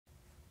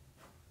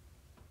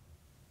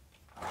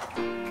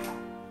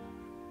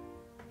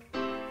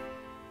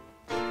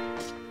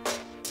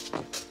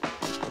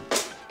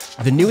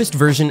The newest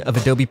version of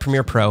Adobe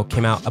Premiere Pro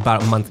came out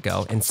about a month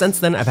ago, and since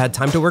then I've had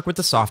time to work with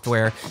the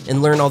software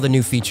and learn all the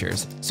new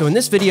features. So in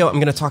this video,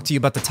 I'm gonna talk to you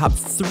about the top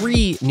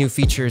 3 new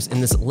features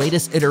in this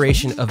latest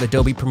iteration of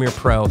Adobe Premiere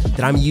Pro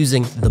that I'm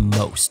using the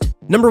most.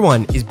 Number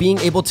 1 is being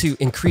able to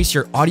increase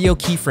your audio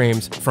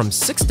keyframes from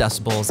 6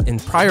 decibels in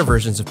prior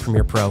versions of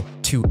Premiere Pro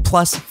to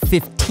plus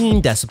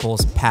 15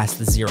 decibels past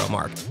the 0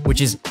 mark,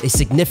 which is a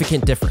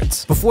significant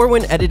difference. Before,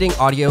 when editing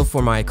audio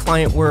for my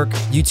client work,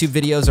 YouTube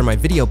videos, or my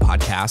video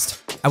podcast,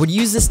 I would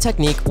use this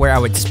technique where I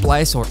would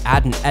splice or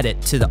add an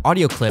edit to the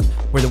audio clip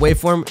where the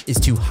waveform is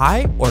too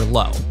high or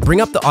low.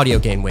 Bring up the audio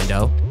gain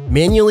window,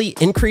 manually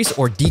increase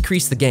or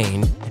decrease the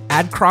gain,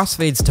 add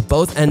crossfades to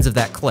both ends of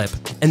that clip,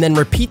 and then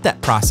repeat that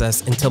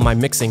process until my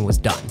mixing was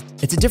done.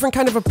 It's a different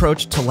kind of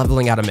approach to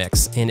leveling out a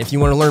mix, and if you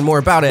want to learn more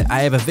about it, I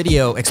have a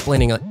video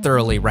explaining it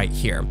thoroughly right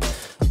here.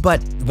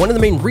 But one of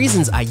the main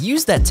reasons I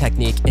use that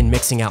technique in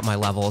mixing out my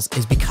levels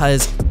is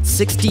because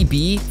 6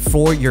 dB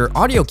for your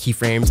audio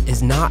keyframes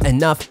is not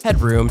enough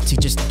headroom to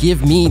just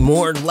give me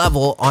more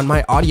level on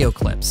my audio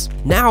clips.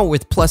 Now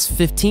with plus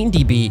 15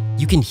 dB,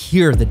 you can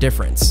hear the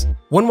difference.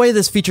 One way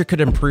this feature could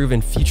improve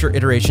in future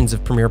iterations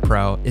of Premiere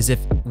Pro is if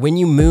when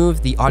you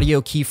move the audio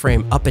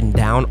keyframe up and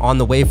down on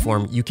the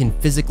waveform, you can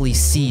physically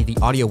see the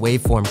audio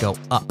waveform go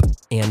up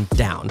and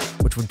down,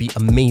 which would be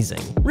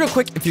amazing. Real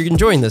quick, if you're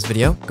enjoying this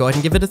video, go ahead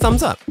and give it a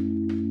thumbs up.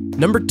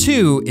 Number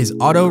 2 is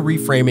auto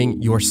reframing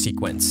your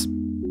sequence.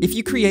 If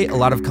you create a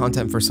lot of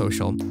content for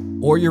social,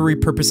 or you're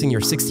repurposing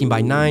your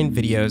 16:9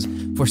 videos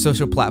for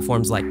social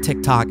platforms like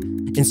TikTok,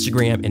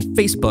 Instagram, and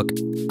Facebook,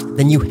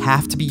 then you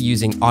have to be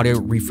using auto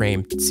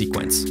reframe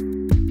sequence.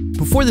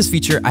 Before this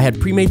feature, I had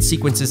pre-made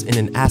sequences in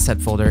an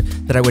asset folder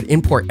that I would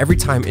import every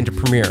time into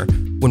Premiere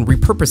when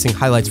repurposing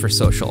highlights for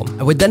social.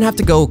 I would then have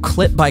to go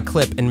clip by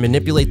clip and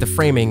manipulate the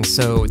framing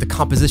so the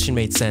composition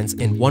made sense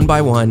in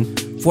 1:1,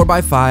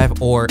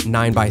 4:5, or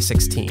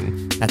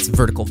 9:16. That's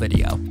vertical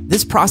video.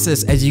 This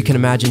process, as you can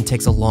imagine,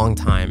 takes a long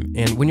time,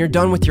 and when you're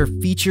done with your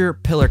feature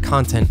pillar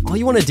content, all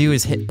you want to do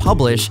is hit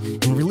publish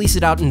and release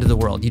it out into the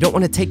world. You don't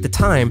want to take the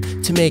time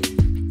to make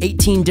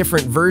 18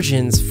 different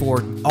versions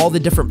for all the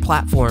different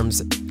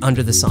platforms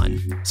under the sun.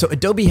 So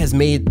Adobe has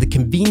made the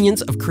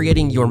convenience of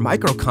creating your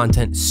micro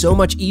content so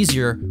much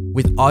easier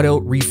with auto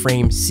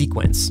reframe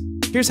sequence.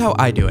 Here's how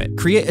I do it.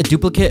 Create a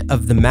duplicate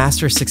of the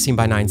master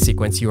 16:9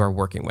 sequence you are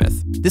working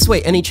with. This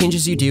way, any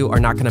changes you do are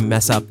not going to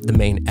mess up the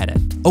main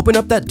edit. Open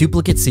up that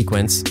duplicate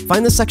sequence,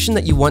 find the section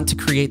that you want to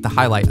create the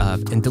highlight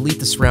of, and delete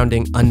the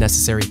surrounding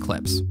unnecessary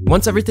clips.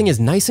 Once everything is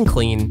nice and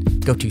clean,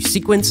 go to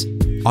Sequence,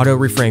 Auto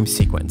Reframe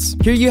Sequence.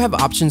 Here you have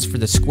options for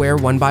the square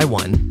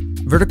 1:1,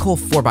 vertical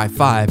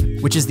 4:5,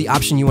 which is the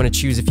option you want to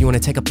choose if you want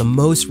to take up the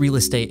most real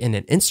estate in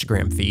an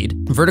Instagram feed,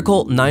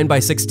 vertical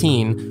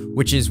 9:16,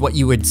 which is what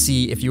you would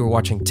see if you were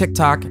watching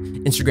TikTok,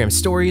 Instagram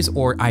stories,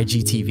 or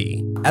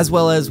IGTV, as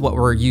well as what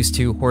we're used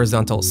to,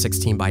 horizontal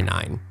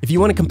 16:9. If you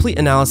want a complete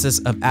analysis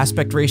of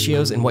aspect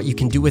ratios and what you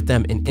can do with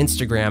them in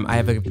Instagram, I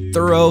have a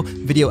thorough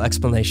video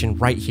explanation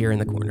right here in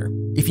the corner.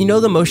 If you know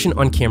the motion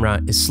on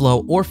camera is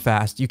slow or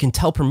fast, you can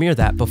tell Premiere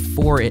that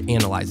before it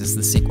analyzes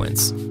the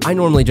sequence. I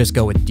normally just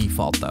go with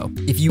default though.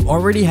 If you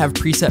already have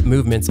preset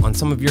movements on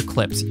some of your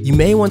clips, you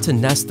may want to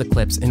nest the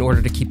clips in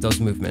order to keep those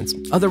movements.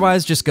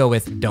 Otherwise, just go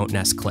with don't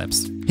nest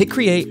clips. Hit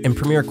create and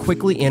Premiere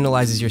quickly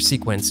analyzes your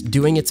sequence,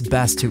 doing its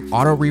best to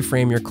auto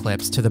reframe your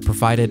clips to the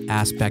provided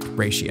aspect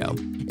ratio.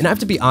 And I have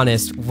to be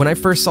honest, when I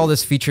first saw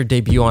this feature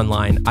debut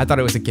online, I thought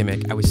it was a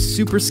gimmick. I was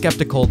super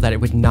skeptical that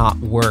it would not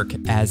work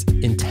as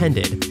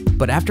intended.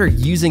 But after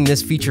using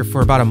this feature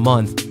for about a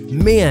month,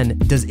 man,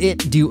 does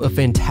it do a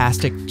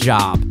fantastic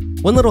job.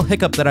 One little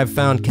hiccup that I've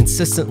found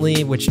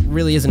consistently, which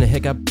really isn't a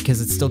hiccup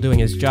because it's still doing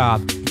its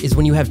job, is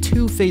when you have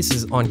 2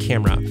 faces on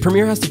camera.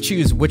 Premiere has to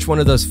choose which one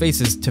of those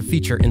faces to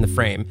feature in the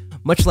frame.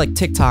 Much like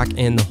TikTok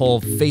and the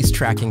whole face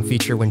tracking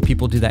feature when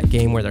people do that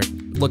game where they're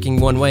looking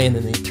one way and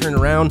then they turn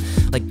around,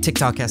 like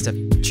TikTok has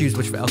to choose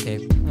which, okay,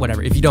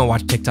 whatever. If you don't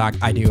watch TikTok,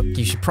 I do.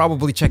 You should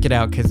probably check it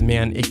out because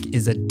man, it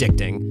is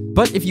addicting.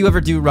 But if you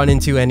ever do run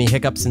into any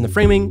hiccups in the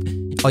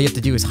framing, all you have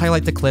to do is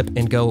highlight the clip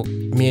and go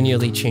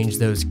manually change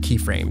those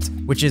keyframes,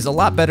 which is a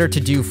lot better to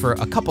do for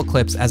a couple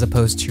clips as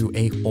opposed to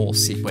a whole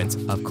sequence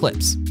of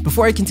clips.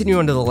 Before I continue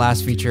on to the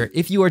last feature,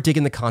 if you are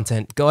digging the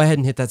content, go ahead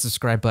and hit that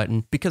subscribe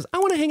button because I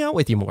want to hang out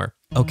with you more.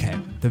 Okay,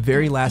 the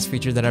very last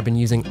feature that I've been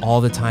using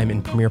all the time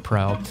in Premiere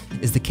Pro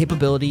is the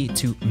capability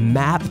to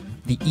map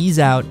the ease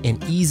out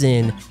and ease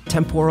in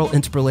temporal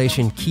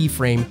interpolation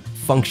keyframe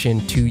function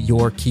to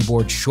your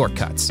keyboard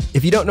shortcuts.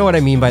 If you don't know what I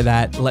mean by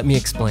that, let me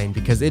explain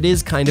because it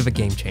is kind of a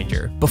game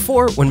changer.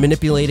 Before, when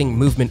manipulating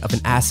movement of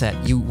an asset,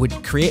 you would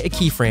create a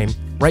keyframe,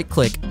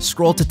 right-click,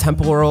 scroll to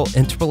temporal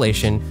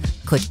interpolation,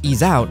 click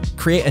ease out,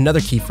 create another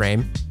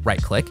keyframe,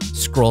 right-click,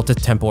 scroll to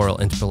temporal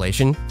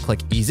interpolation, click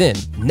ease in.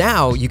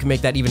 Now you can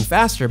make that even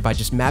faster by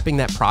just mapping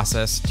that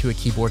process to a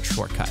keyboard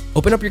shortcut.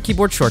 Open up your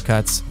keyboard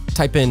shortcuts,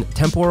 type in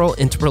temporal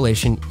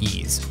interpolation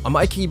ease. On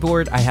my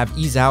keyboard, I have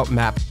ease out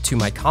mapped to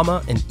my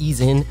comma and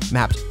ease in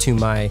mapped to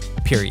my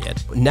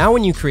period. Now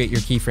when you create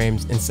your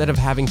keyframes, instead of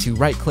having to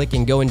right click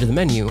and go into the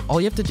menu,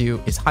 all you have to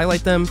do is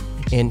highlight them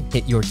and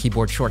hit your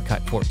keyboard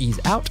shortcut for ease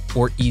out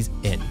or ease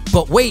in.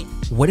 But wait,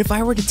 what if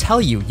I were to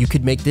tell you you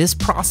could make this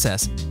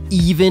process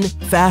even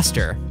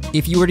faster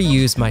if you were to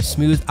use my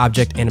smooth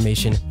object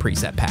animation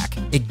preset pack?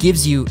 It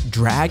gives you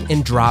drag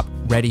and drop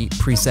ready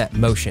preset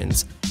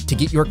motions to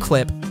get your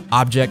clip,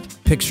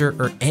 object, picture,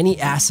 or any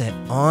asset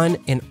on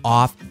and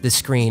off the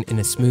screen in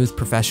a smooth,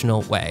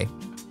 professional way.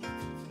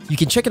 You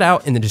can check it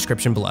out in the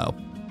description below.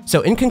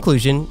 So in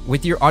conclusion,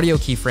 with your audio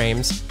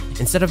keyframes,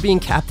 instead of being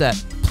capped at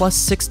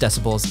 +6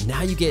 decibels,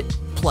 now you get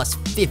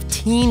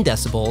 +15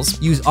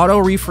 decibels. Use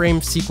auto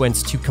reframe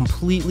sequence to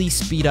completely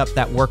speed up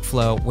that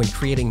workflow when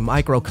creating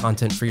micro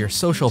content for your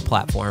social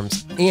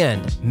platforms,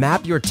 and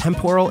map your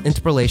temporal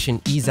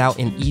interpolation ease out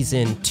and ease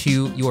in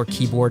to your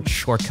keyboard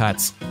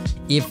shortcuts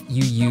if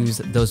you use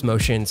those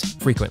motions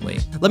frequently.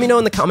 Let me know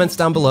in the comments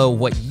down below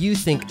what you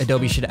think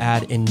Adobe should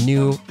add in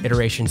new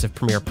iterations of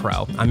Premiere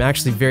Pro. I'm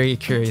actually very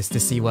curious to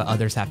see what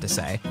others have to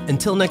say.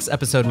 Until next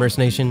episode, Merce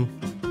Nation.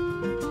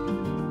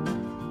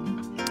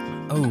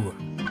 Oh,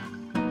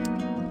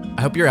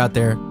 I hope you're out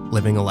there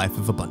living a life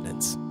of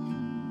abundance.